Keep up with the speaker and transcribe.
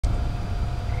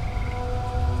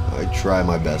I try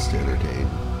my best to entertain.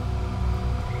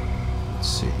 Let's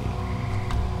see.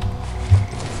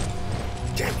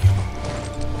 Damn you.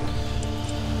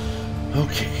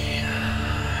 Okay.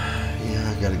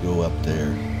 Yeah, I gotta go up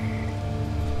there.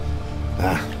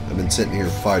 I've been sitting here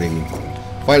fighting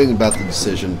about the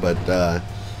decision, but I'm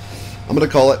gonna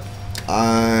call it.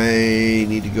 I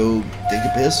need to go take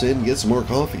a piss and get some more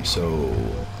coffee, so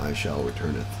I shall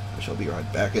returneth. I shall be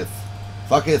right backeth.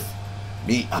 Fucketh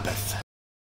me uppeth.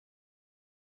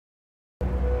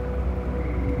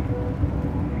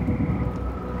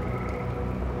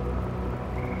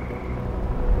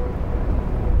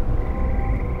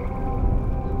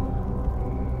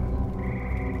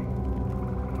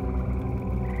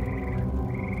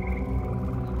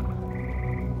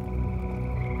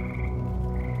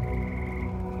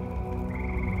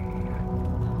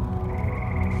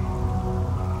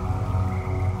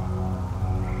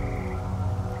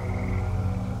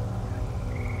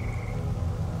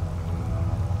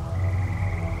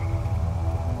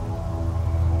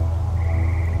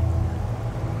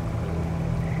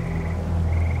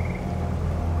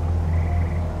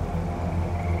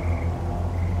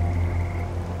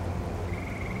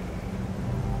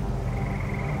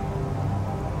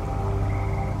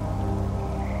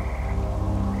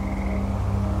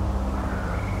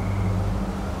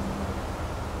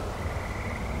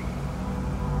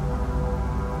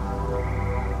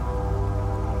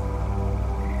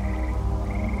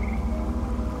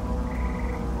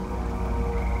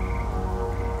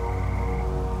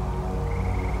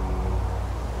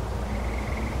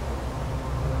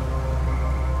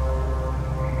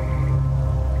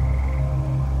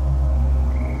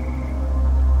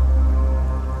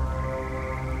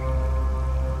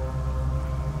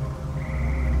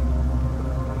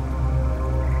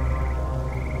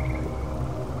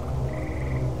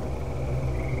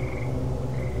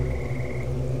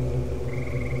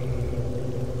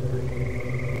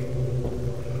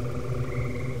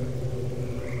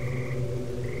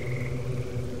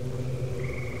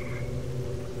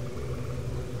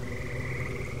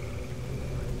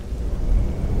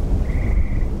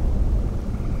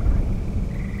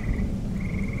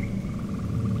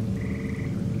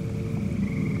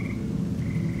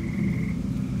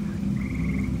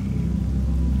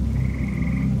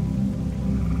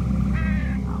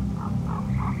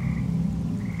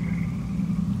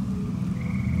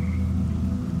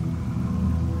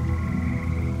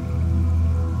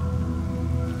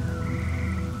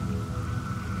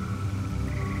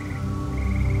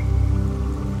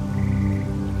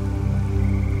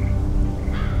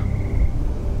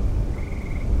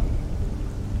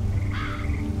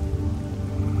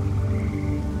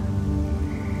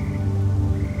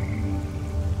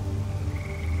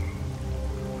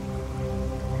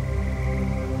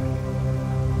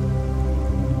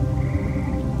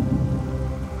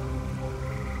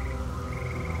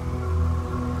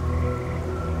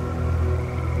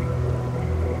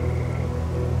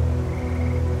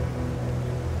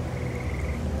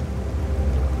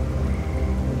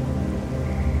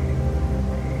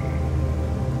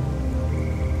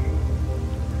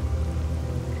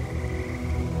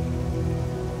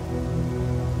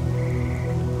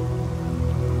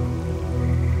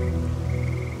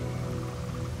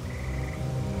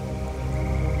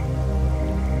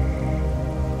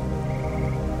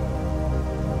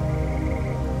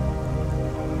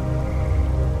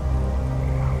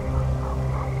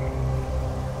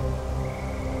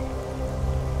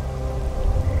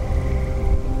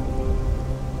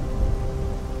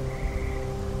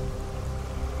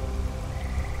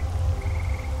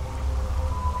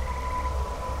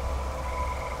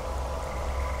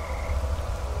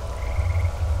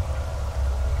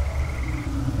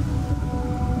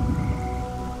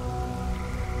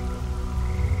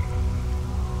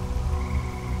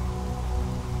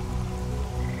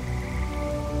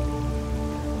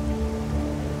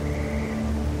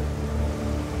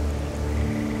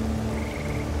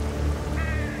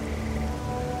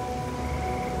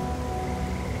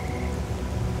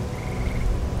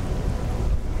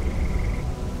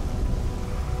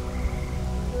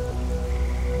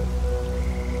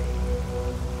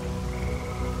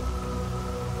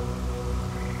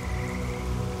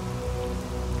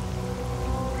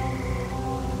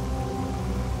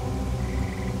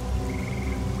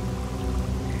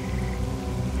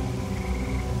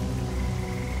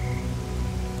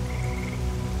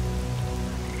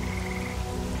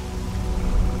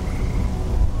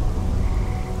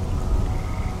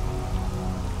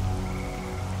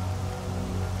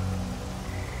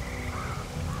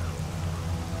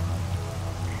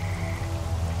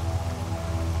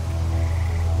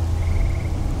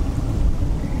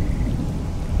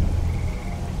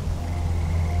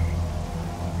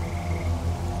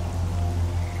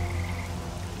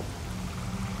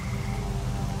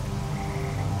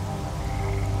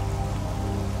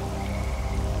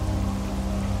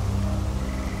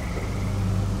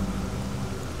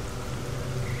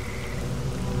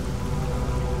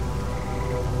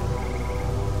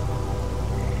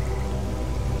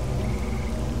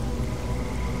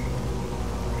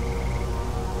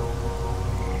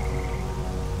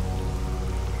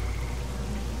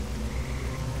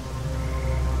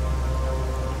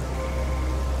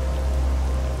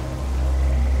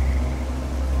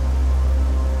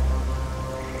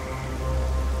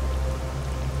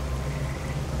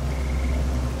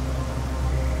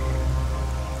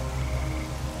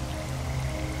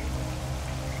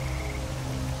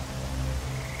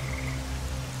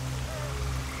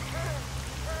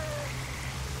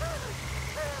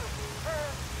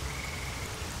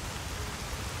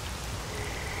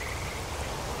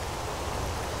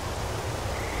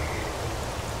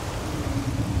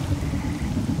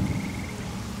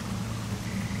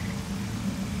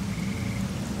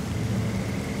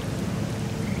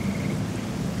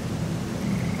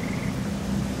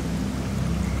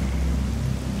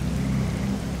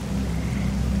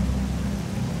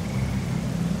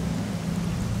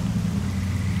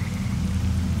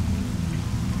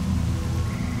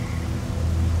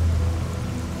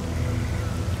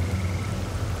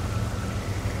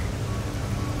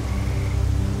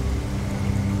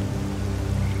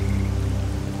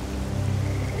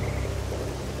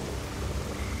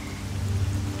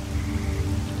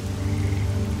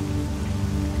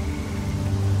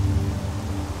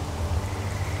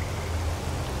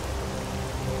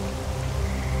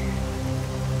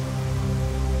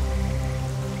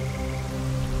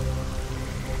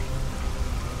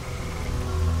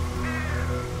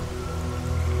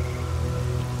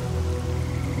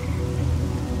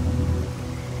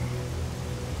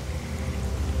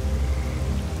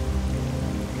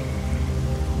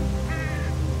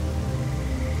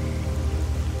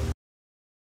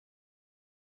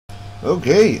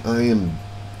 Okay, I am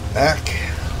back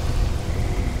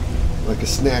like a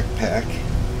snack pack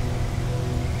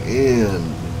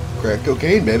and crack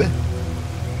cocaine, baby.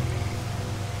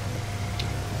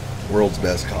 World's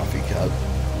best coffee cup.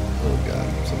 Oh god,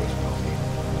 so much coffee.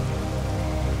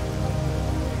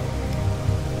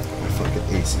 My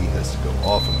fucking AC has to go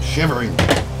off. I'm shivering.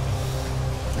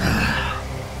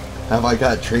 Have I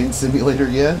got Train Simulator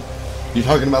yet? You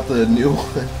talking about the new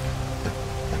one?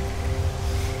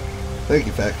 Thank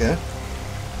you, fat cat.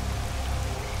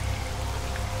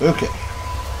 Okay.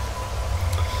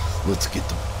 Let's get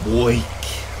the boy.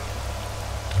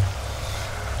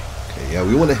 Okay, yeah,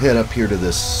 we want to head up here to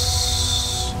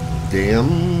this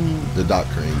dam, the dock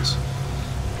cranes.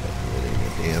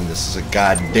 Damn, this is a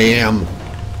goddamn.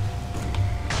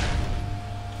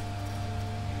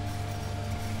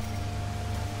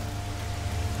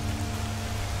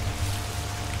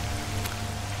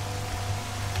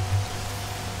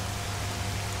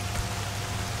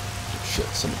 Shit,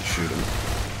 somebody shoot him.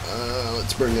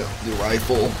 Let's bring out the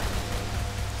rifle.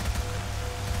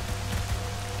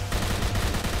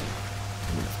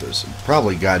 There's some,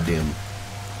 probably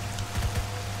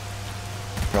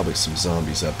some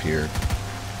zombies up here.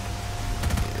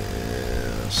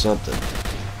 Yeah, something.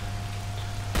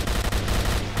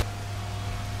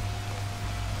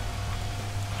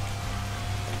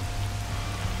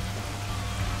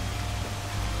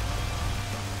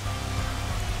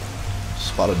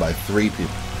 Spotted by 3 people.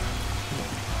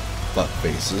 Fuck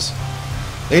faces.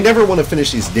 They never want to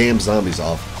finish these damn zombies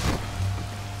off.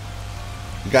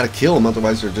 You gotta kill them,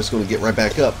 otherwise they're just gonna get right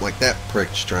back up like that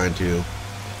prick's trying to.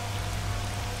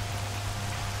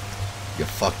 You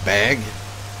fuck bag.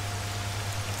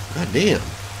 God damn.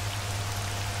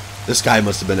 This guy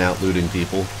must have been out looting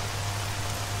people.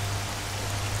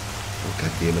 Oh,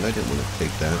 god damn it, I didn't want to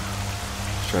take that. I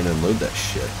was trying to unload that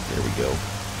shit. There we go.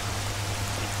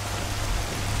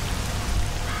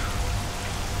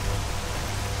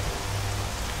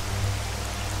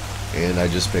 And I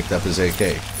just picked up his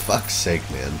AK. Fuck's sake,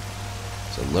 man.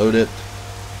 So load it.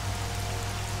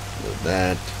 Load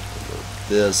that. Load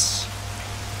this.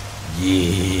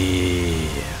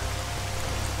 Yeah.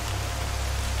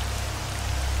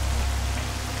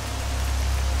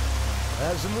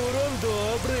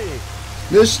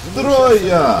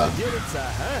 Destroya!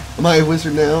 Am I a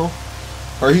wizard now?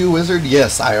 Are you a wizard?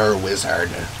 Yes, I are a wizard.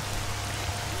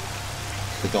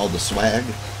 With all the swag.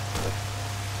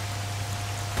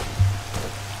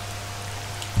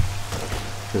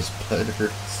 His butt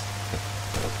hurts.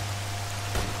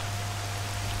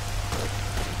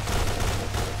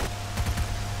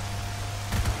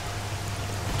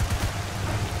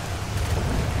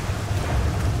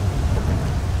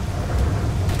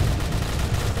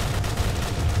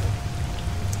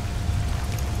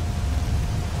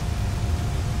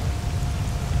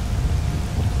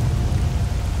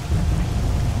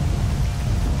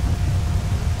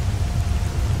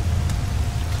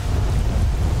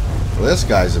 Well, this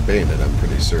guy's a bandit, I'm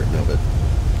pretty certain of it.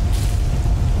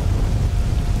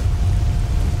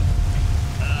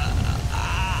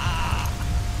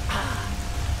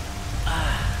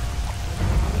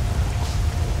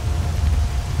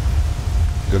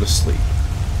 Go to sleep.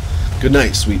 Good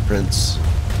night, sweet prince.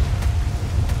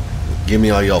 Give me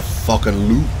all your fucking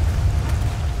loot.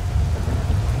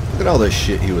 Look at all this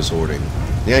shit he was hoarding.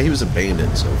 Yeah, he was a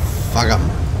bandit, so fuck him.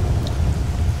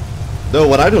 Though,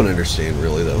 what I don't understand,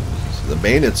 really, though, the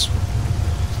bandits,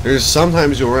 there's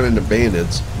sometimes you'll run into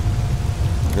bandits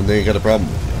and they got a problem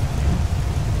with you.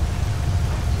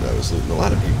 So I was looting a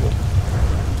lot of people.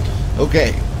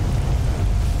 Okay.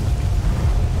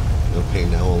 No pain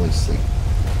now, only sleep.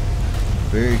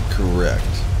 Very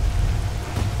correct.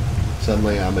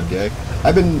 Suddenly I'm a dick.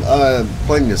 I've been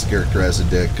playing this character as a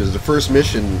dick because the first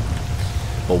mission,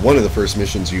 well, one of the first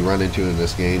missions you run into in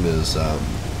this game is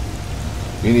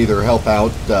you can either help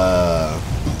out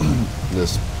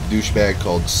this douchebag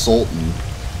called Sultan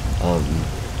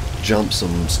jump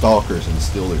some stalkers and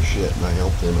steal their shit, and I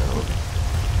helped him out.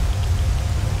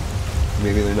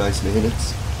 Maybe they're nice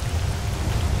minutes.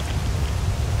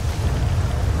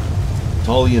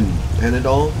 Talian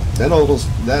Panadol?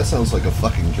 That sounds like a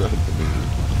fucking drug to me.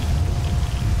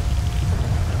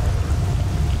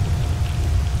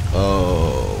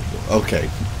 Oh, okay.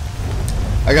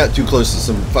 I got too close to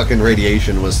some fucking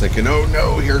radiation and was thinking, oh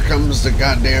no, here comes the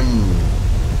goddamn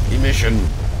emission.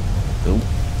 Nope.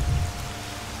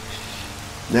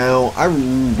 Now, I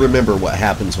remember what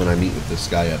happens when I meet with this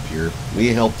guy up here. We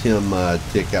helped him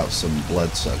take out some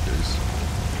bloodsuckers.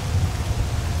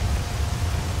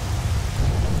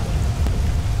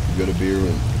 Go to beer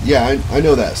and... Yeah, I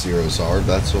know that, Zero Sard.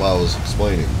 That's what I was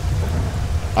explaining.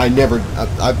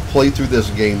 I've played through this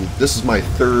game. This is my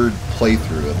third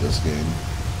playthrough of this game.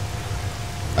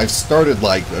 I've started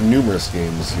like numerous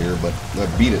games here, but I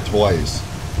beat it twice.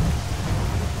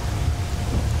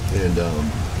 And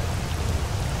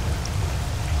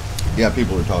yeah,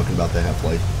 people are talking about the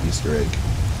Half-Life Easter egg.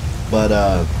 But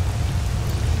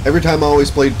every time I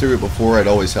always played through it before, I'd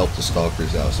always help the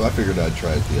stalkers out. So I figured I'd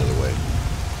try it the other way.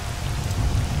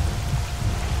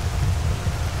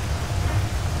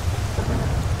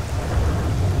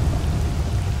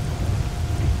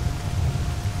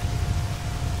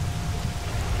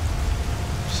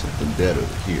 Something dead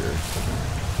over here.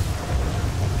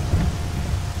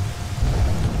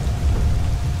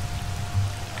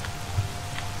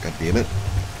 God damn it.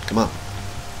 Come on.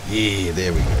 Yeah,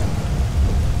 there we go.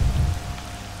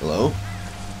 Hello?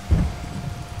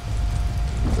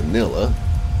 Vanilla?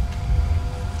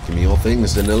 Give me all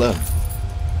things, vanilla.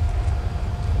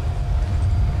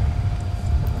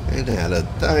 And I had a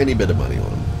tiny bit of money on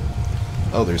him.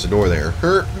 Oh, there's a door there.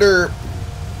 Derp.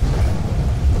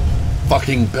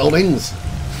 Fucking buildings.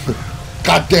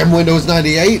 Goddamn Windows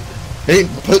 98.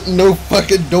 Ain't putting no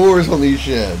fucking doors on these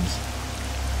sheds.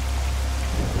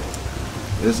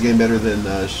 Is this game better than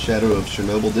Shadow of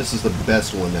Chernobyl? This is the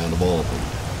best one out of all of them.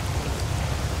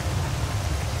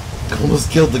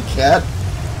 Almost killed the cat?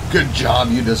 Good job,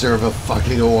 you deserve a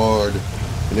fucking award.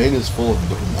 Your name is full of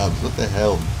doorknobs. What the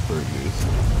hell, Fergus?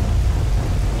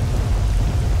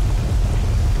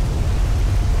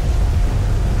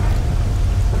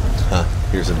 Huh,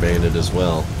 here's a bandit as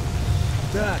well.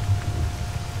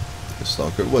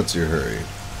 Stalker, what's your hurry?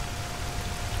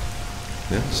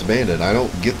 Yeah, it's a bandit. I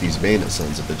don't get these bandit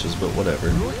sons of bitches, but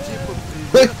whatever.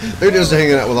 They're just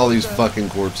hanging out with all these fucking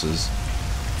corpses.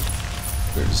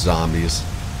 They're zombies.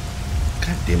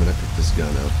 God damn it, I picked this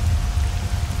gun up.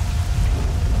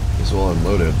 It's well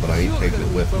unloaded, but I ain't taking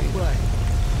it with me.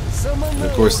 And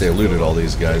of course, they looted all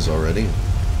these guys already.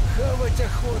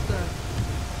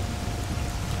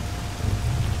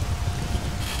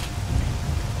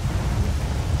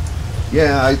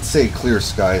 Yeah, I'd say Clear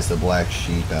Sky is the black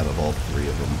sheep out of all three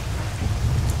of them.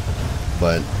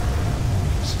 But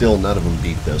still, none of them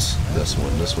beat this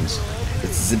one. This one's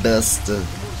it's the best.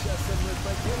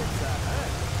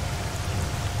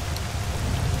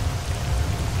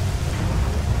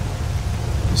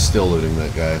 He's still looting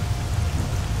that guy.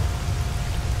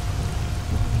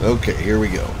 Okay, here we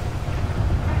go.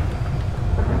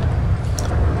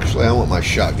 Actually, I want my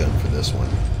shotgun for this one.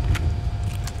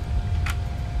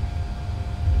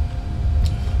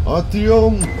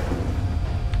 Artyom!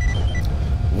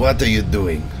 What are you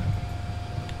doing?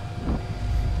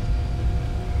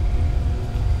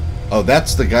 Oh,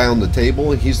 that's the guy on the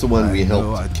table? He's the one we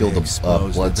helped kill the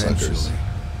bloodsuckers.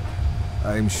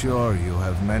 I'm sure you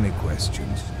have many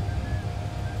questions.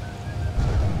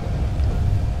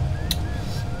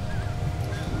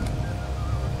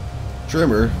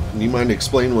 Trimmer, do you mind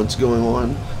explaining what's going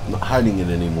on? I'm not hiding it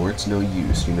anymore. It's no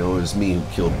use. You know, it was me who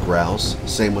killed Grouse.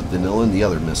 Same with Danila and the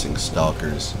other missing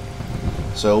stalkers.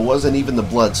 So it wasn't even the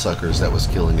bloodsuckers that was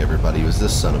killing everybody. It was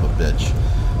this son of a bitch.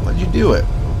 Why'd you do it?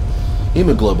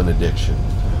 Hemoglobin addiction.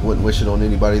 Wouldn't wish it on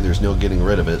anybody. There's no getting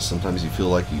rid of it. Sometimes you feel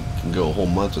like you can go a whole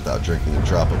month without drinking a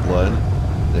drop of blood.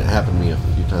 And it happened to me a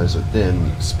few times, but then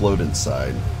you explode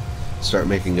inside. Start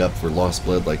making up for lost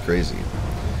blood like crazy.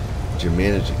 Did you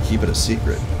manage to keep it a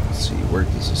secret? Let's see, he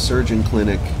worked as a surgeon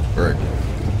clinic, or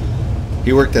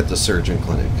he worked at the surgeon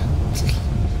clinic.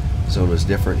 Zone was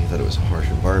different. He thought it was a harsh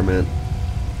environment.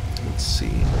 Let's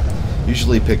see.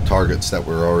 Usually pick targets that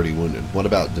were already wounded. What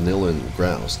about Danilo and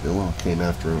Grouse? Danilo came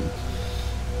after him.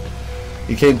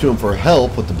 He came to him for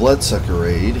help with the bloodsucker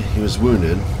raid. He was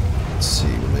wounded. Let's see.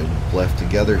 When they left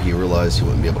together, he realized he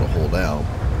wouldn't be able to hold out.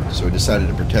 So he decided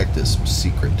to protect his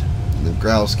secret. And then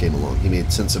Grouse came along. He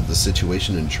made sense of the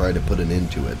situation and tried to put an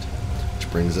end to it.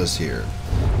 Which brings us here.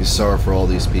 He's sorry for all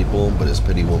these people, but his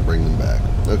pity won't bring them back.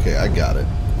 Okay, I got it.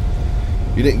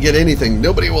 You didn't get anything.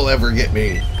 Nobody will ever get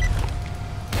me.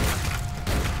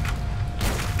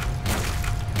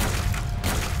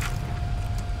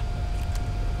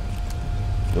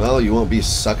 Well, you won't be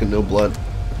sucking no blood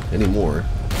anymore.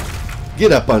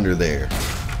 Get up under there.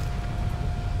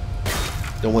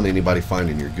 Don't want anybody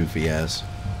finding your goofy ass.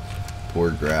 Poor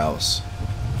Grouse.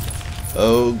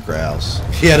 Oh, Grouse.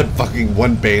 He had a fucking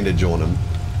one bandage on him.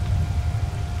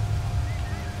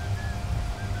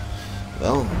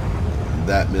 Well,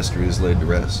 that mystery is laid to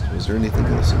rest. Was there anything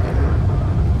else in here?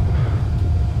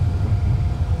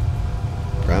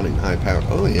 Browning high-powered...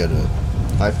 Oh, he had a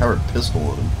high-powered pistol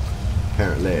on him.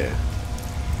 Apparently.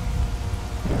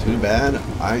 Too bad.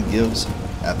 I gives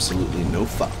absolutely no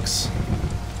fucks.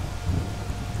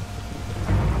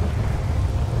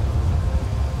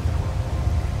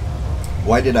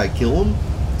 Why did I kill him?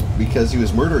 Because he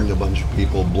was murdering a bunch of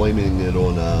people, blaming it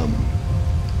on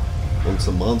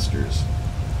some monsters.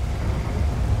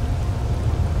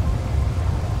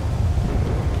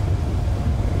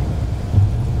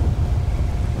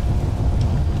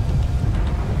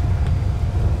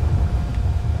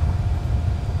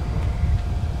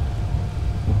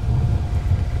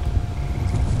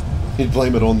 He'd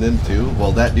blame it on them too.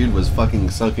 Well, that dude was fucking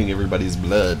sucking everybody's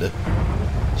blood.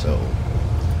 So,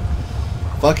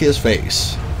 fuck his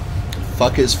face.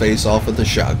 Fuck his face off with the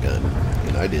shotgun.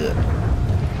 And I did.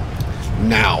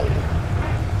 Now.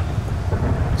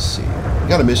 Let's see. We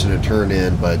got a mission to turn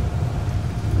in, but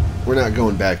we're not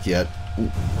going back yet.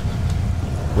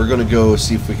 We're gonna go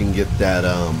see if we can get that,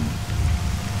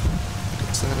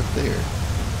 what's that up there?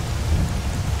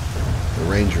 The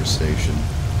ranger station.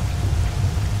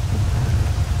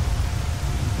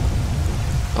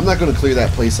 I'm not going to clear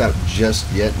that place out just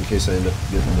yet in case I end up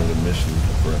getting another mission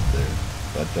for up there.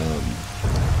 But,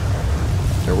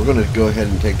 yeah, we're going to go ahead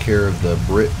and take care of the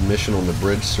mission on the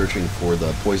bridge, searching for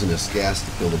the poisonous gas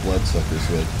to kill the bloodsuckers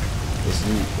with.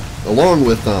 Along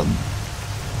with,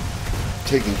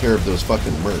 taking care of those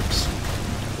fucking mercs.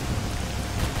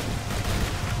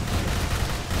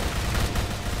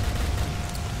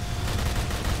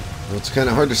 Well, it's kind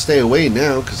of hard to stay away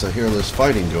now because I hear all this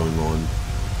fighting going on.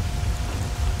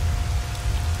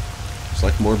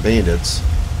 Like more bandits.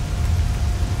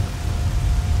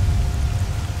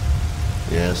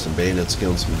 Yeah, some bandits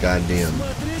killing some goddamn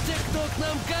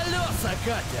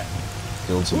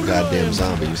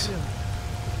zombies.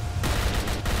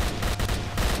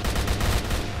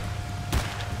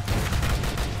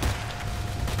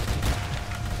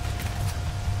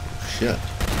 Shit.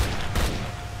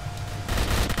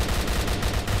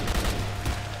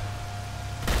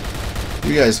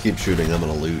 You guys keep shooting, I'm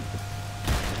gonna loot.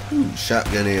 Ooh,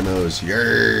 shotgun ammos,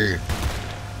 yay!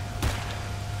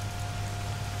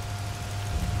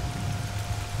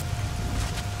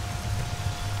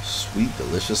 Sweet,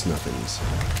 delicious nothings.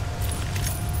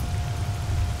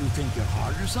 You think you're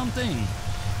hard or something?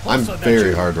 I'm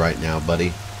very hard right now,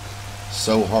 buddy.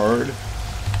 So hard,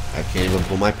 I can't even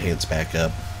pull my pants back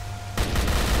up.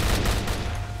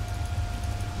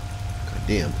 God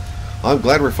damn. I'm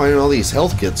glad we're finding all these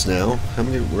health kits now. How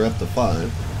many? We're up to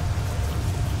 5.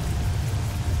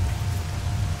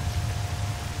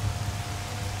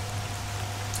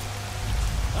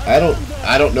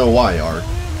 I don't know why, R.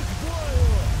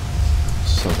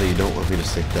 Something you don't want me to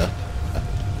stick up.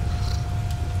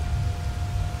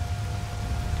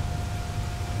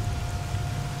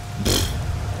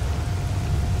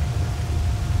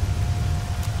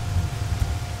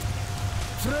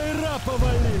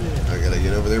 I gotta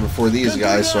get over there before these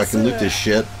guys so I can loot this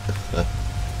shit.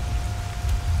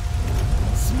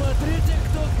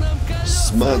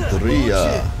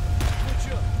 Смотря.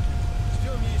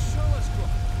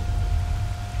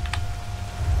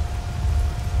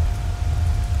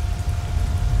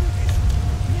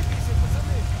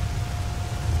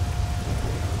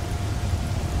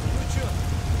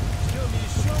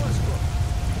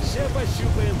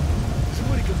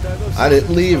 I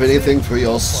didn't leave anything for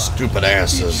y'all stupid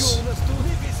asses.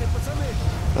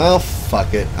 Oh,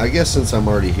 fuck it. I guess since I'm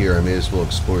already here, I may as well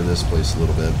explore this place a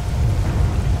little bit.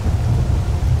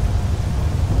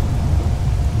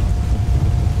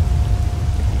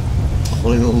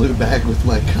 Pulling the loot bag with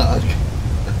my cock.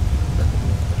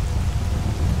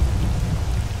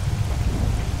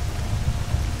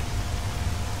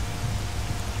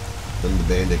 I'm the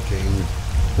Bandit King.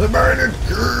 The Bandit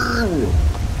King!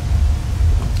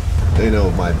 They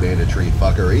know my banditry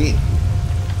fuckery.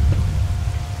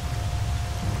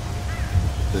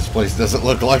 This place doesn't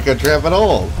look like a trap at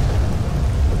all.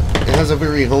 It has a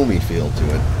very homey feel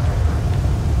to it.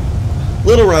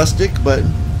 Little rustic, but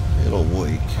it'll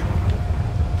work.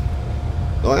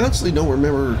 Though I honestly don't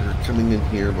remember coming in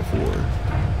here before.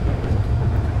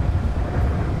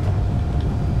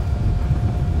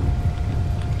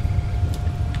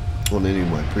 On any of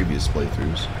my previous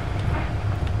playthroughs.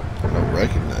 I don't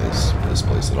recognize this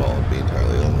place at all, to be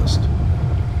entirely honest.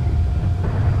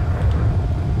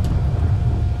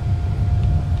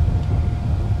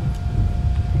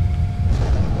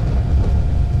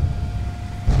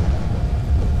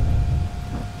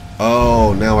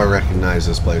 Oh, now I recognize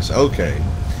this place. Okay.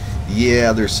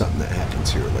 Yeah, there's something that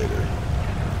happens here later.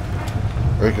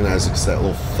 I recognize it's that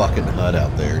little fucking hut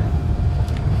out there.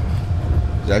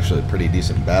 There's actually a pretty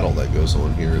decent battle that goes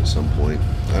on here at some point.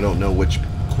 I don't know which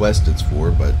quest it's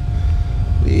for, but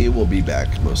we will be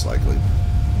back most likely.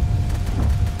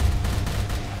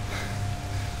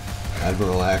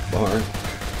 Admiral Akbar.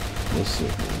 Let's see.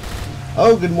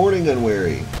 Oh, good morning,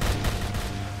 Unwary.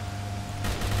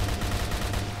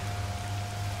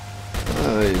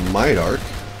 It might arc.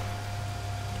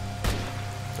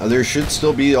 There should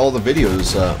still be all the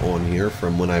videos on here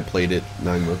from when I played it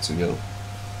 9 months ago.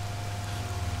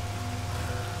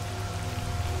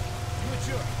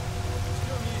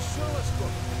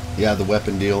 Yeah, the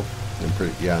weapon deal. I'm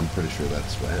pretty sure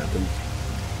that's what happened.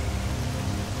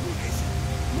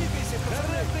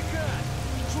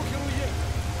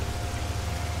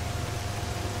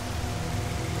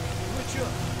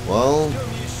 Well,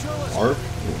 arc.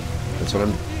 That's what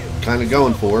I'm kind of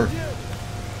going for.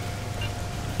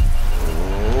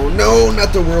 Oh no,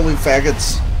 not the whirling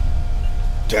faggots!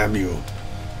 Damn you!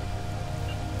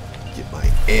 Get my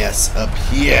ass up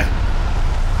here!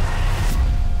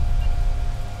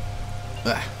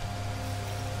 Ah.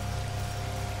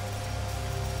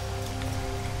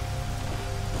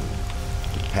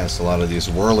 Past a lot of these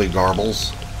whirly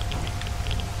garbles.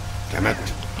 Damn it!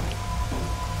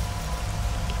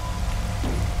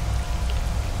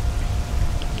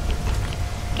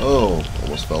 Oh,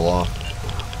 almost fell off.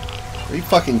 Are you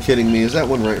fucking kidding me? Is that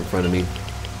one right in front of me?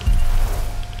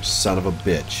 Son of a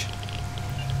bitch.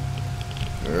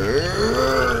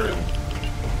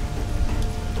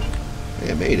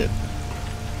 Hey, I made it.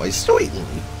 By stoically.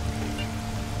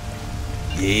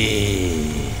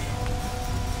 Yeah.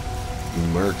 You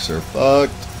mercs are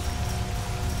fucked.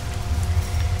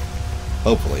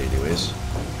 Hopefully, anyways.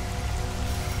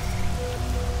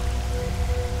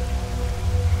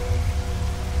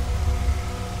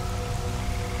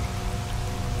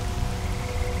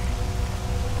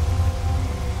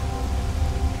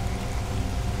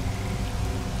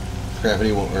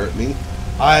 Gravity won't hurt me.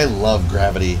 I love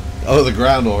gravity. Oh, the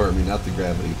ground will hurt me, not the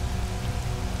gravity.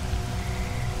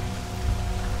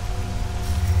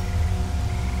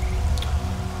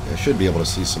 I should be able to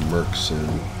see some mercs soon.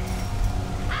 In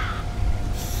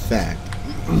fact,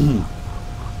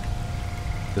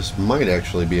 this might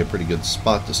actually be a pretty good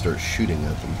spot to start shooting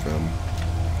at them from.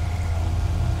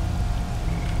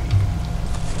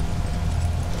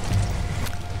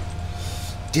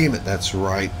 Damn it, that's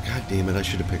right. God damn it, I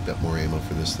should have picked up more ammo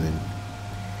for this thing.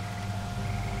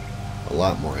 A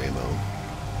lot more ammo.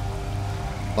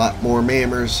 A lot more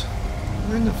mammers.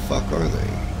 Where in the fuck are they?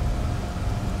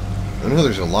 I know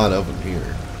there's a lot of them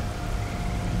here.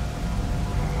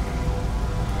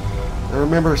 I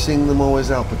remember seeing them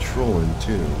always out patrolling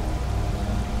too.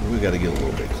 We gotta get a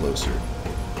little bit closer.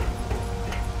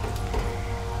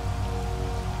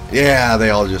 Yeah, they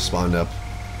all just spawned up.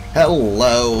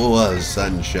 Hello,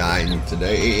 sunshine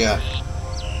today.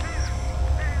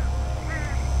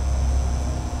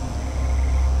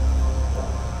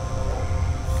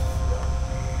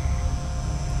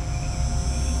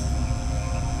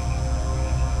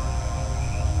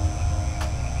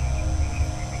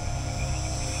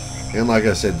 And like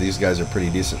I said, these guys are pretty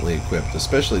decently equipped,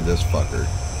 especially this fucker.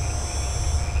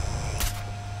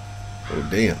 Oh,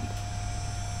 damn.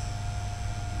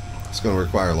 It's going to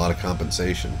require a lot of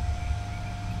compensation.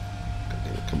 God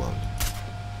damn it, come on.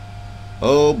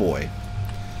 Oh, boy.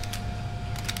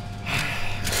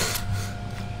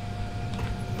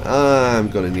 I'm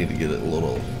going to need to get it a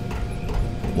little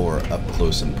more up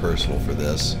close and personal for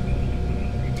this.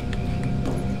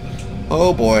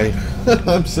 Oh, boy.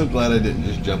 I'm so glad I didn't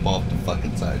just jump off the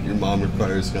fucking side. Your mom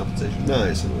requires compensation.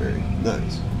 Nice and very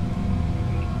nice.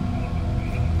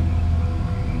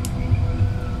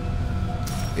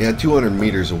 Yeah, 200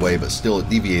 meters away, but still it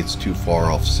deviates too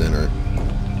far off center.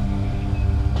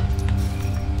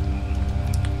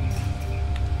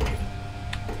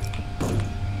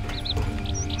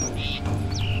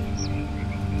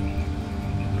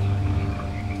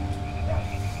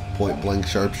 Point blank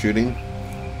sharpshooting.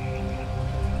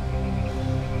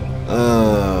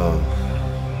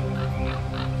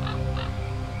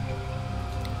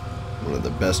 One of the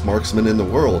best marksmen in the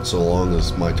world, so long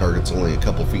as my target's only a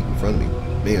couple feet in front of me.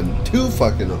 Man, two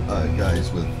fucking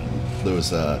guys with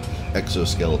those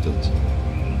exoskeletons.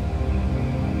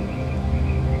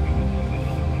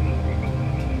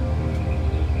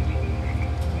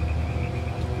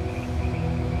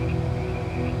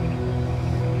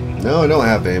 No, I don't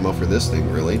have ammo for this thing,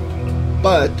 really.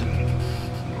 But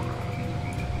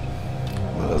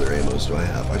what other ammos do I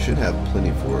have? I should have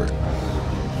plenty for it.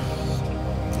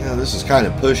 Yeah, this is kind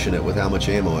of pushing it with how much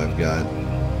ammo I've got.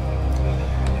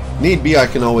 Need be, I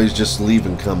can always just leave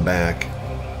and come back.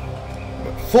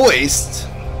 But foist!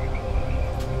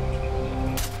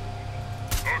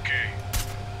 Okay.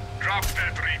 Drop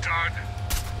that retard.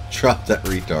 Drop that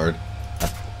retard.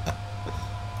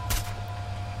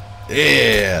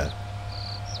 Yeah!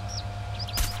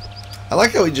 I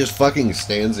like how he just fucking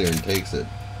stands there and takes it.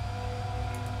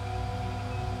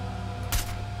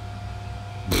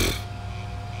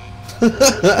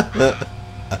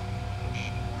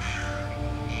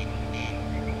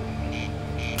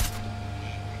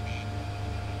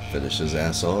 Finish his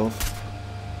ass off.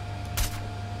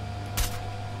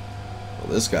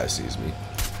 Well, this guy sees me.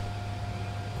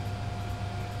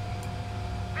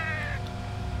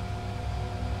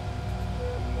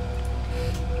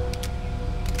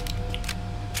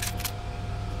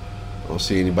 I don't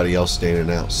see anybody else standing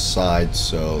outside,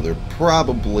 so they're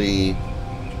probably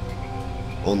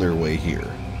on their way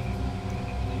here.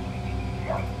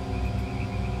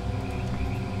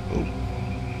 Oh.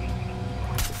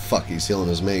 Fuck, he's healing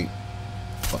his mate.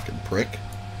 Fucking prick.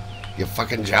 Your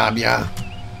fucking job, yeah.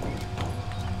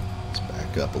 Let's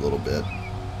back up a little bit.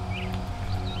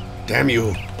 Damn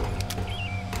you.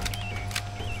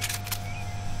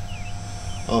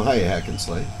 Oh, hiya, Hack and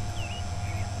Slay.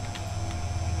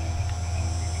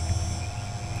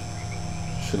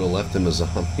 Should have left him a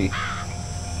zombie.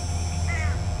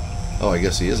 Oh, I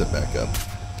guess he isn't back up.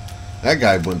 That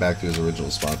guy went back to his original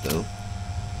spot, though.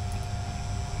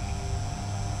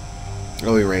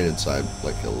 Oh, he ran inside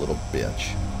like a little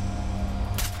bitch.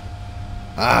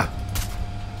 Ah!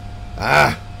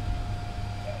 Ah!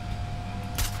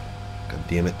 God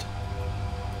damn it.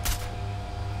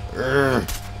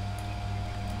 Urgh.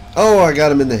 Oh, I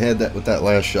got him in the head with that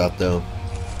last shot, though.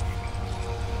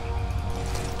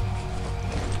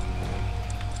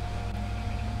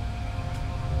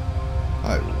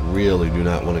 I really do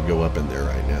not want to go up in there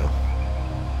right now.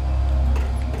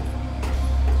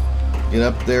 Get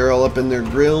up there, all up in their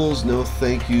grills. No,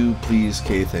 thank you. Please,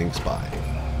 K, thanks, bye.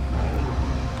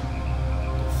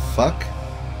 Fuck.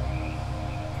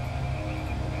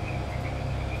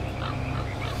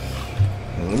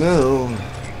 I don't know.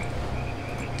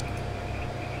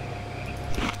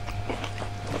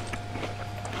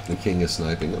 The king is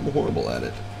sniping. I'm horrible at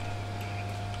it.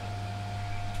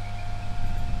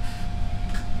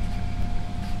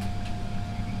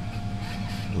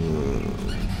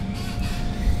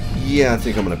 Yeah, I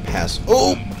think I'm gonna pass.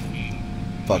 Oh!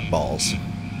 Fuck balls.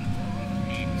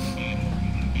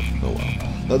 Oh well.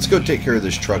 Let's go take care of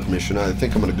this truck mission. I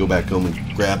think I'm gonna go back home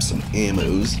and grab some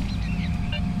ammos.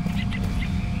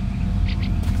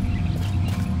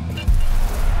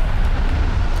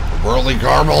 Whirly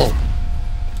garble!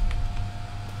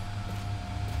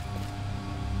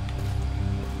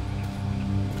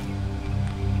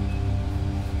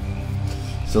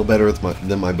 Still better with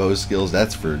than my bow skills,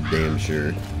 that's for damn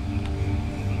sure.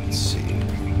 Let's see.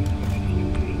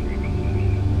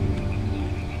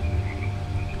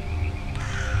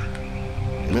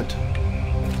 Damn it.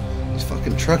 These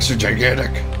fucking trucks are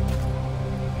gigantic.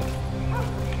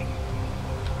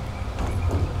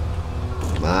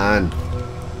 Come on.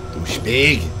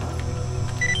 Douchebag.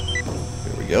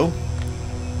 There we go.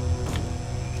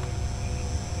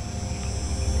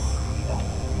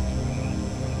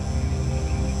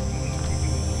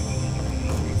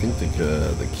 I think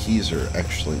the keys are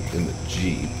actually in the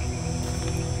Jeep.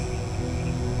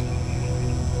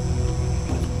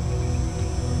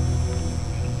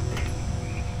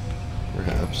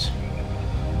 Perhaps.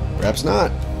 Perhaps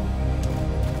not.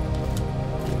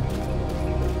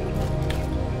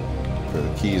 Or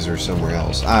the keys are somewhere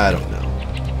else. I don't know.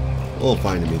 We'll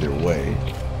find them either way.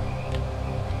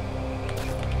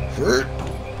 Hurt.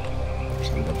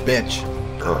 Son of a bitch.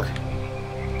 Urgh.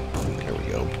 There we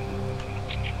go.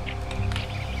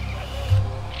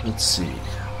 Let's see.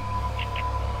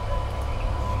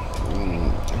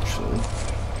 Actually.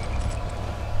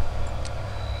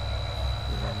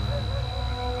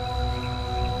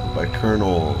 By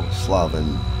Colonel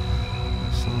Slavin.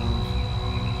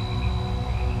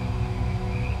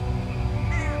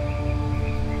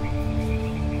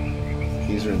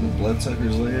 These are in the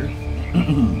Bloodsucker's lair.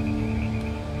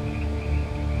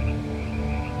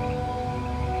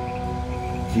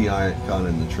 Key icon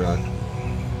in the truck.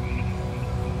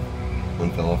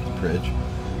 One fell off the bridge.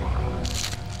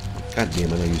 God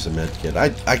damn it, I use a med kit.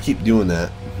 I keep doing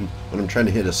that when I'm trying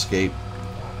to hit escape.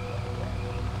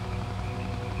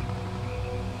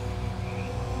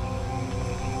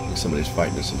 I think somebody's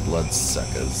fighting some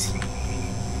bloodsuckers.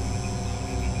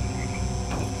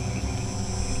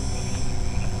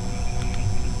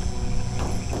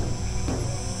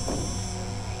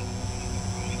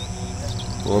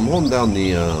 Well, I'm holding down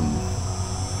the